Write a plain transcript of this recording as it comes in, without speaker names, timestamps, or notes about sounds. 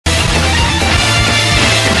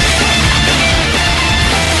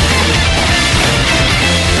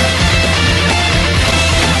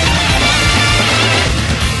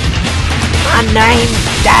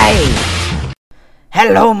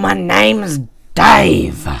Hello, my name's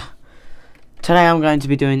Dave. Today I'm going to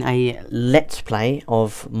be doing a let's play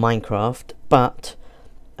of Minecraft, but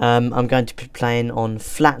I'm going to be playing on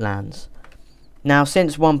Flatlands. Now,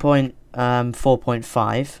 since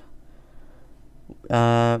 1.4.5,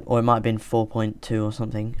 or it might have been 4.2 or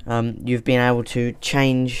something, you've been able to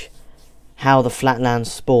change how the Flatlands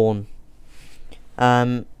spawn.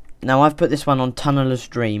 Now, I've put this one on Tunneler's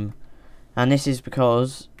Dream, and this is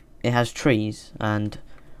because it has trees, and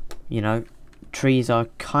you know, trees are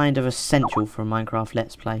kind of essential for a Minecraft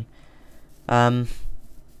Let's Play.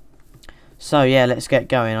 So yeah, let's get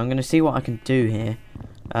going. I'm going to see what I can do here.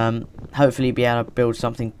 Hopefully be able to build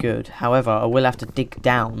something good. However, I will have to dig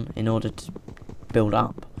down in order to build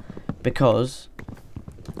up, because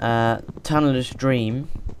Tunneler's Dream,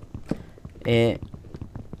 it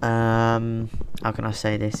how can I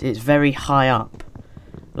say this? It's very high up.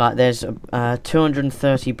 Like, there's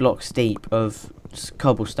 230 blocks deep of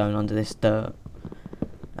cobblestone under this dirt,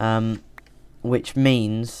 which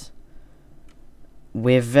means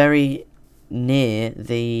we're very near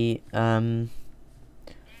the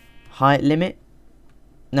height limit.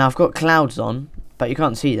 Now, I've got clouds on, but you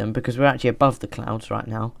can't see them because we're actually above the clouds right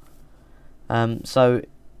now. So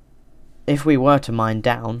if we were to mine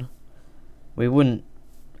down, we'd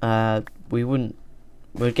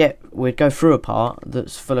go through a part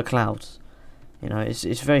that's full of clouds. You know, it's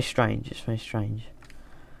very strange. It's very strange.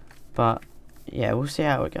 But yeah, we'll see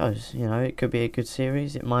how it goes. You know, it could be a good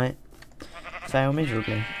series. It might fail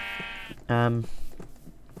miserably. If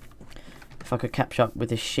I could catch up with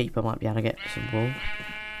this sheep, I might be able to get some wool.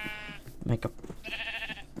 Make a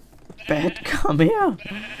bed. Come here.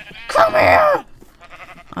 Come here.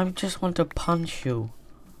 I just want to punch you.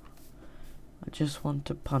 I just want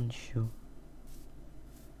to punch you.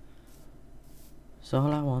 That's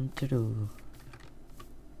all I want to do.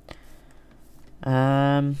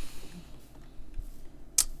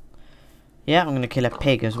 Yeah, I'm gonna kill a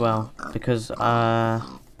pig as well, because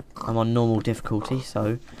I'm on normal difficulty,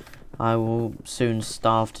 so I will soon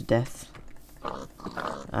starve to death,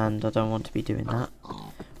 and I don't want to be doing that.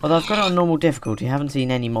 Although I've got it on normal difficulty, I haven't seen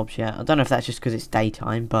any mobs yet. I don't know if that's just because it's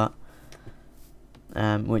daytime, but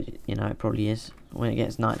which, you know, it probably is. When it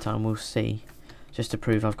gets nighttime, we'll see. Just to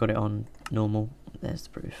prove I've got it on normal. There's the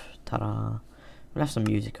proof. Ta-da! We'll have some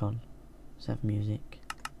music on. Let's have music.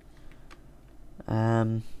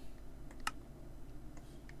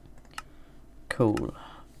 Cool.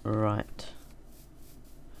 Right.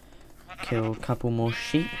 Kill a couple more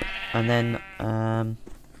sheep, and then I'm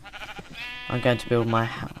going to build my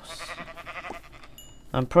house.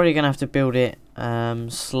 I'm probably going to have to build it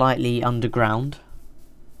slightly underground,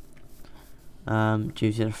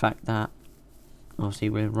 due to the fact that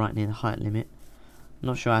obviously we're right near the height limit. I'm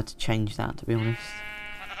not sure how to change that, to be honest.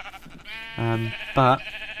 But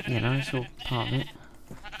you know, it's all part of it.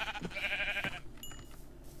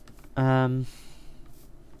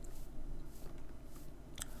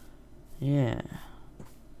 Yeah.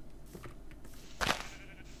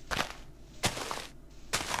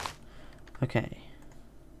 Okay.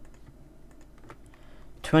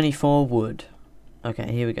 24 wood.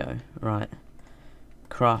 Okay, here we go. Right.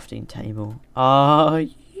 Crafting table. Oh,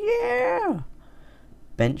 yeah!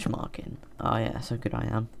 Benchmarking. Oh, yeah, that's how good I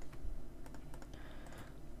am.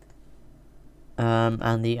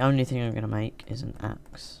 And the only thing I'm going to make is an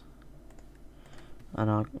axe.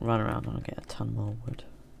 And I'll run around and I'll get a ton more wood.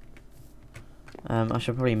 I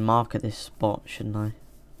should probably mark at this spot, shouldn't I?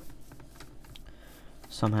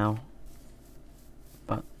 Somehow.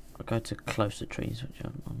 But I'll go to closer trees, which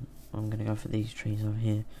I'm going to go for these trees over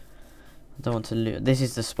here. I don't want to lose. This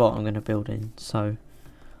is the spot I'm going to build in, so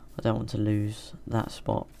I don't want to lose that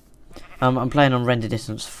spot. I'm playing on render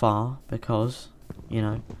distance far because, you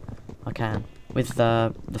know, I can. With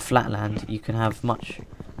the Flatland, you can have much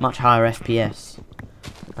higher FPS,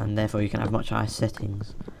 and therefore you can have much higher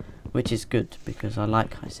settings, which is good because I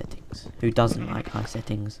like high settings. Who doesn't like high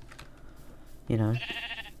settings? You know.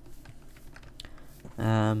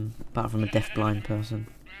 Apart from a deaf-blind person,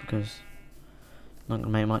 because it's not gonna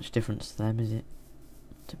make much difference to them, is it?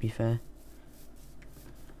 To be fair.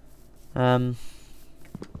 Yeah,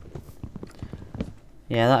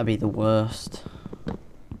 that'd be the worst.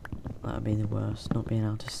 That'd be the worst, not being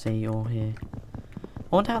able to see or hear. I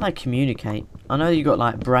wonder how they communicate. I know you got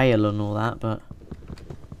like Braille and all that, but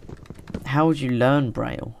how would you learn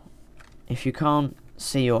Braille? If you can't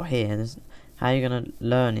see or hear, how are you going to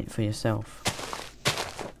learn it for yourself?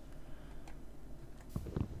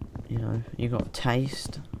 You know, you got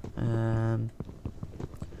taste,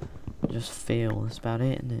 just feel, that's about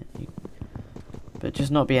it, isn't it? But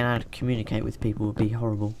just not being able to communicate with people would be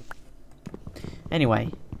horrible.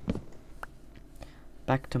 Anyway,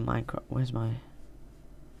 back to Minecraft. Where's my...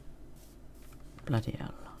 Bloody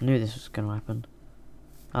hell. I knew this was going to happen.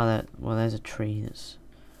 Oh, well, there's a tree that's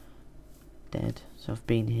dead. So I've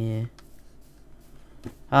been here.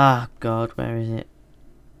 Ah, God, where is it?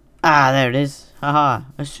 Ah, there it is. Haha,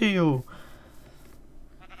 I see you.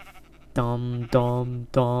 Dum dum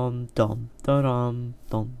dum dum dum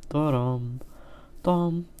dum dum dum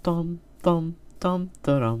dum dum dum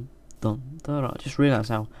dum dum dum. I just realised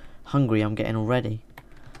how hungry I'm getting already.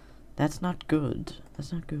 That's not good.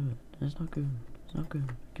 That's not good. That's not good. It's not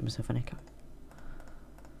good. Give myself an echo.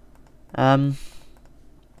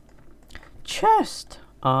 Chest.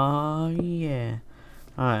 Oh yeah.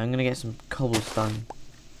 Alright, I'm gonna get some cobblestone.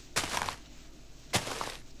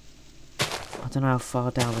 I don't know how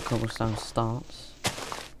far down the cobblestone starts.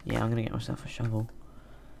 Yeah, I'm gonna get myself a shovel.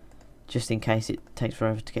 Just in case it takes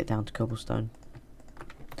forever to get down to cobblestone.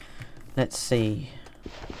 Let's see.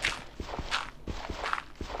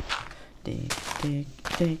 Dig, dig,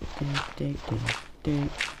 dig, dig, dig, dig,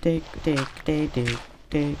 dig, dig, dig, dig,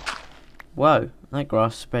 dig. Whoa, that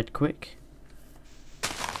grass spread quick.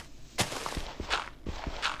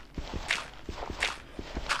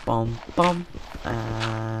 Bomb, bomb,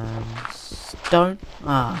 and stone.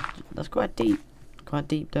 Ah, that's quite deep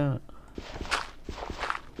dirt.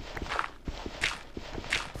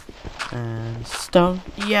 And stone.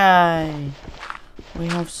 Yay! We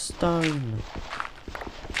have stone.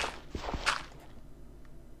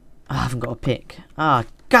 I haven't got a pick. Ah,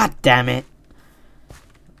 god damn it!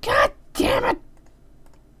 God damn it!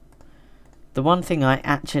 The one thing I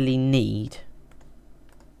actually need,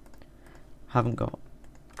 haven't got.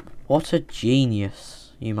 What a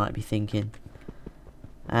genius, you might be thinking.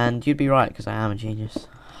 And you'd be right, because I am a genius.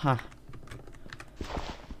 Ha.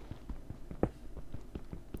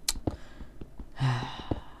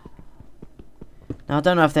 Now, I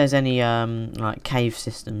don't know if there's any, like, cave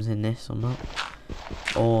systems in this or not.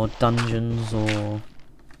 Or dungeons, or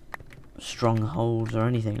strongholds, or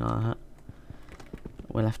anything like that.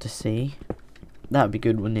 We'll have to see. That would be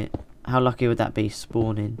good, wouldn't it? How lucky would that be,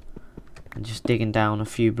 spawning and just digging down a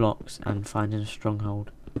few blocks and finding a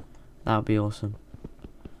stronghold? That would be awesome.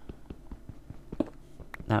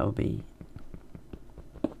 That would be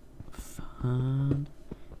fun.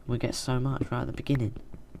 We get so much right at the beginning.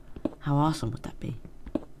 How awesome would that be?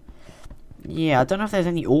 Yeah, I don't know if there's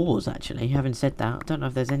any ores, actually. Having said that, I don't know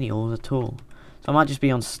if there's any ores at all. So I might just be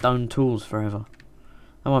on stone tools forever.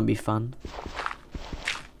 That won't be fun.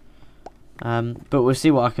 But we'll see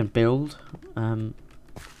what I can build.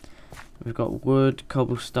 We've got wood,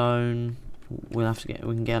 cobblestone. We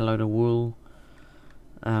can get a load of wool.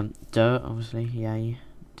 Dirt, obviously. Yay,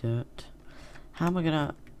 dirt. How am I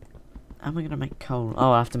gonna make coal?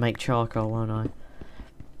 Oh, I have to make charcoal, won't I?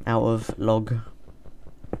 Out of log.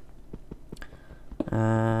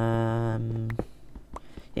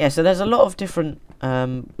 Yeah, so there's a lot of different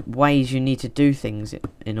ways you need to do things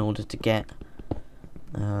in order to get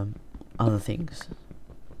other things.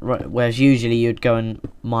 Right, whereas usually you'd go and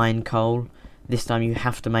mine coal. This time you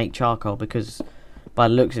have to make charcoal because, by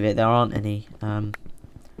the looks of it, there aren't any what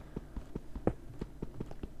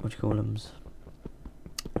do you call them?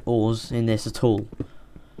 Ores in this at all.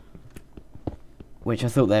 Which I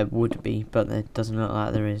thought there would be, but it doesn't look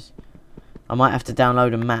like there is. I might have to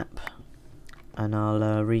download a map, and I'll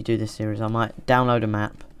redo this series. I might download a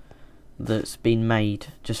map that's been made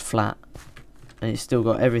just flat, and it's still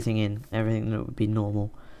got everything in, everything that would be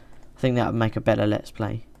normal. I think that would make a better Let's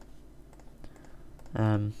Play.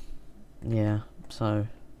 Yeah, so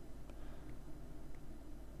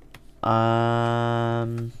I'll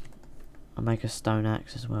make a stone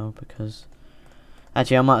axe as well, because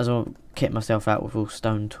actually I might as well kit myself out with all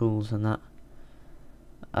stone tools and that.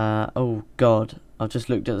 Oh god, I've just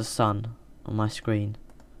looked at the sun on my screen.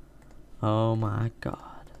 Oh my god.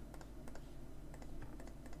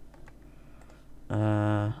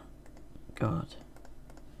 God.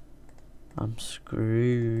 I'm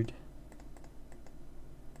screwed.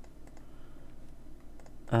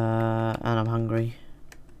 And I'm hungry.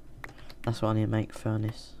 That's what I need to make,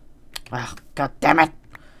 furnace. Ah, god damn it!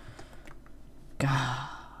 God.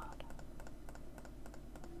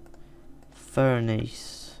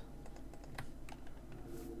 Furnace.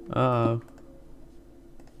 Uh-oh.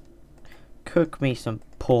 Cook me some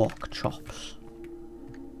pork chops.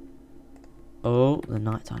 Oh, the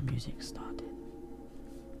nighttime music started.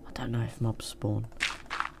 I don't know if mobs spawn.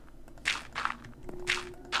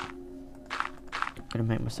 I'm gonna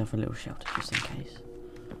make myself a little shelter just in case.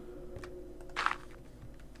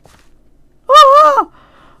 Ah!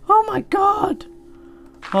 Oh my god!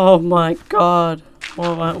 Oh my god!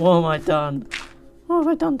 What have I done?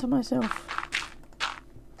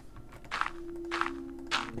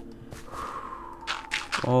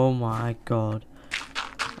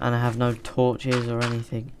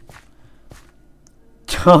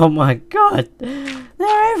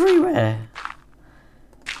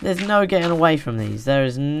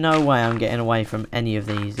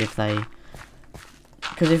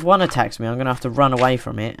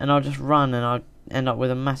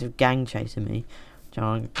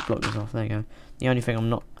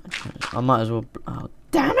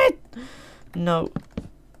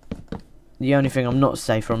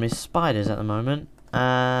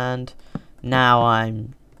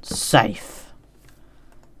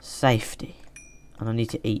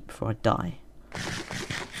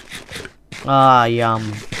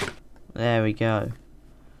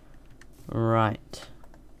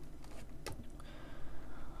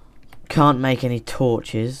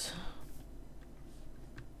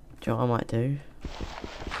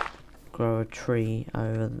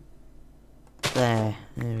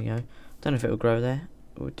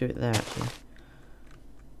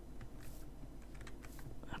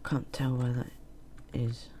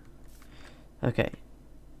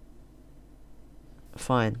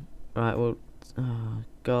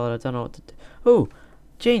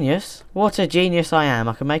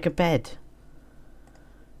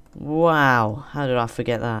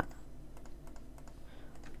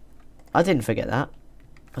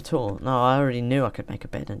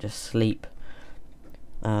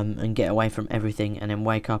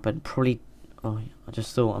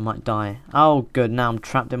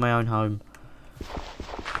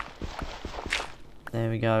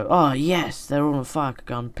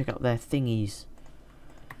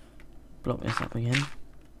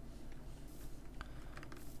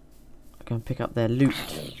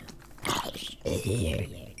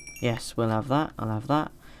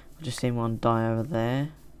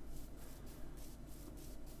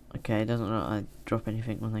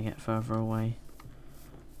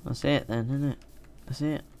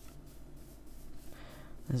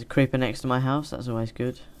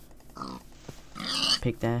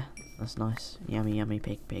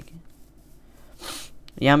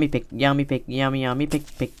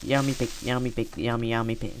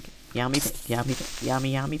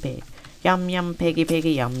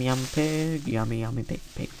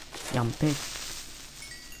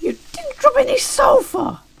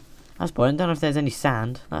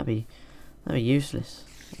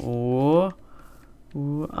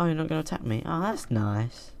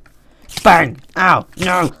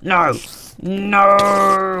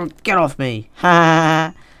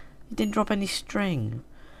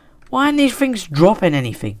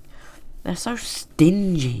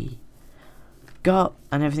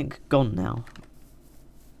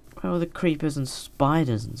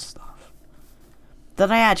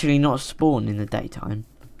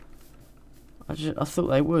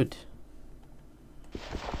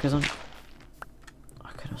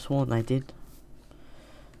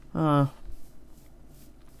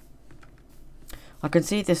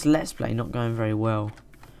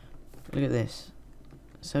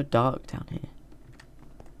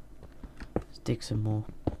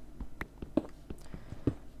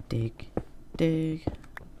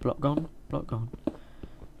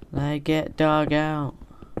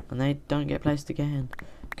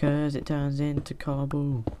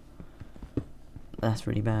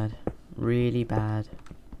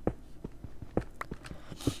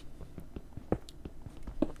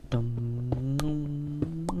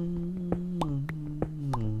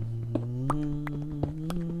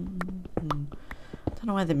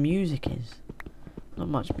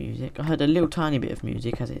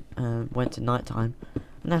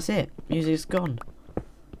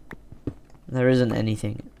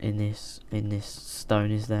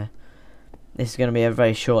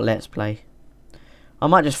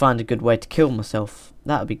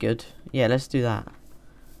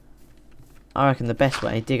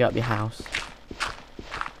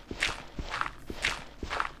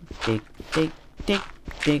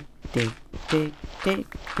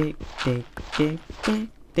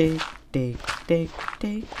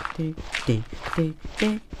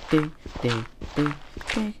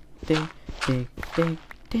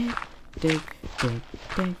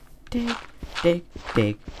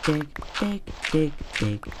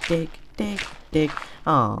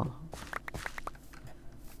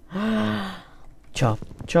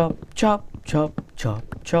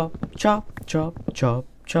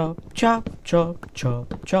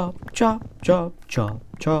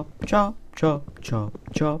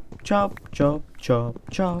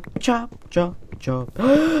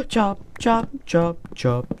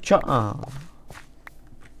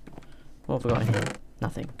 What have we got in here?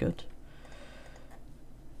 Nothing. Good.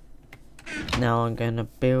 Now I'm gonna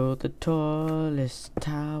build the tallest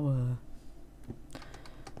tower.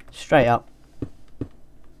 Straight up.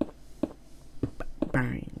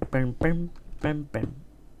 Bang, bang, bang, bang, bang,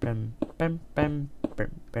 bang, bang, bang, bang,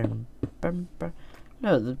 bang, bang, bang.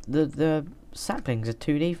 No, the saplings are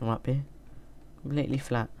 2D from up here. Completely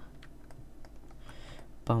flat.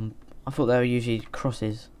 Bump. I thought they were usually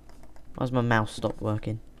crosses. Why's my mouse stopped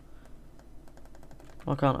working?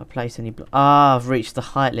 Why can't I place any ah, I've reached the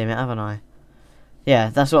height limit, haven't I? Yeah,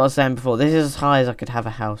 that's what I was saying before. This is as high as I could have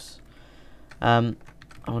a house. I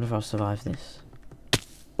wonder if I'll survive this.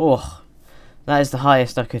 Oh, that is the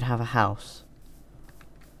highest I could have a house.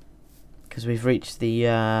 Because we've reached the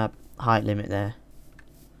height limit there.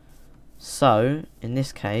 So, in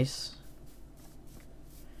this case,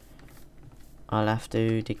 I'll have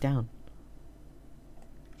to dig down.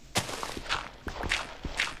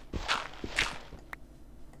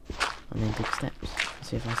 I mean, big steps. Let's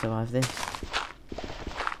see if I survive this.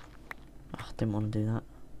 Oh, didn't want to do that.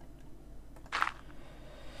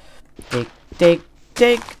 Dig, dig,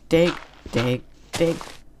 dig, dig, dig, dig.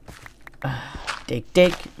 Dig,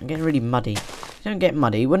 dig. I'm getting really muddy. If you don't get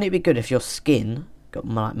muddy, wouldn't it be good if your skin got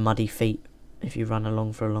like muddy feet if you run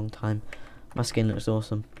along for a long time? My skin looks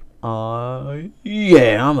awesome. Oh,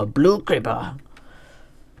 yeah, I'm a blue creeper.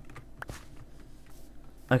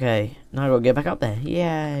 Okay, now I've got to get back up there.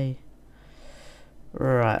 Yay.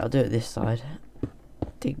 Right, I'll do it this side.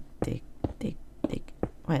 Dig, dig, dig, dig.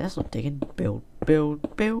 Wait, that's not digging. Build,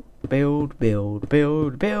 build, build, build, build,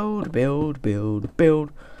 build, build, build, build,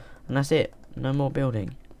 build. And that's it. No more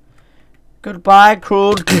building. Goodbye,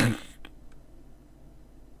 cruel.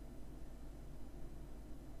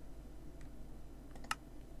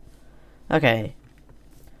 Okay.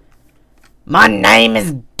 My name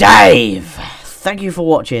is Dave. Thank you for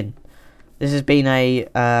watching. This has been a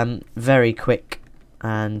very quick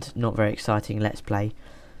and not very exciting Let's Play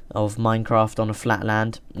of Minecraft on a flat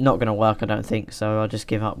land. Not going to work, I don't think, so I'll just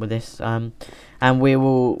give up with this. And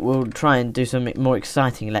we'll try and do some more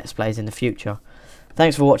exciting Let's Plays in the future.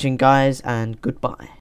 Thanks for watching, guys, and goodbye.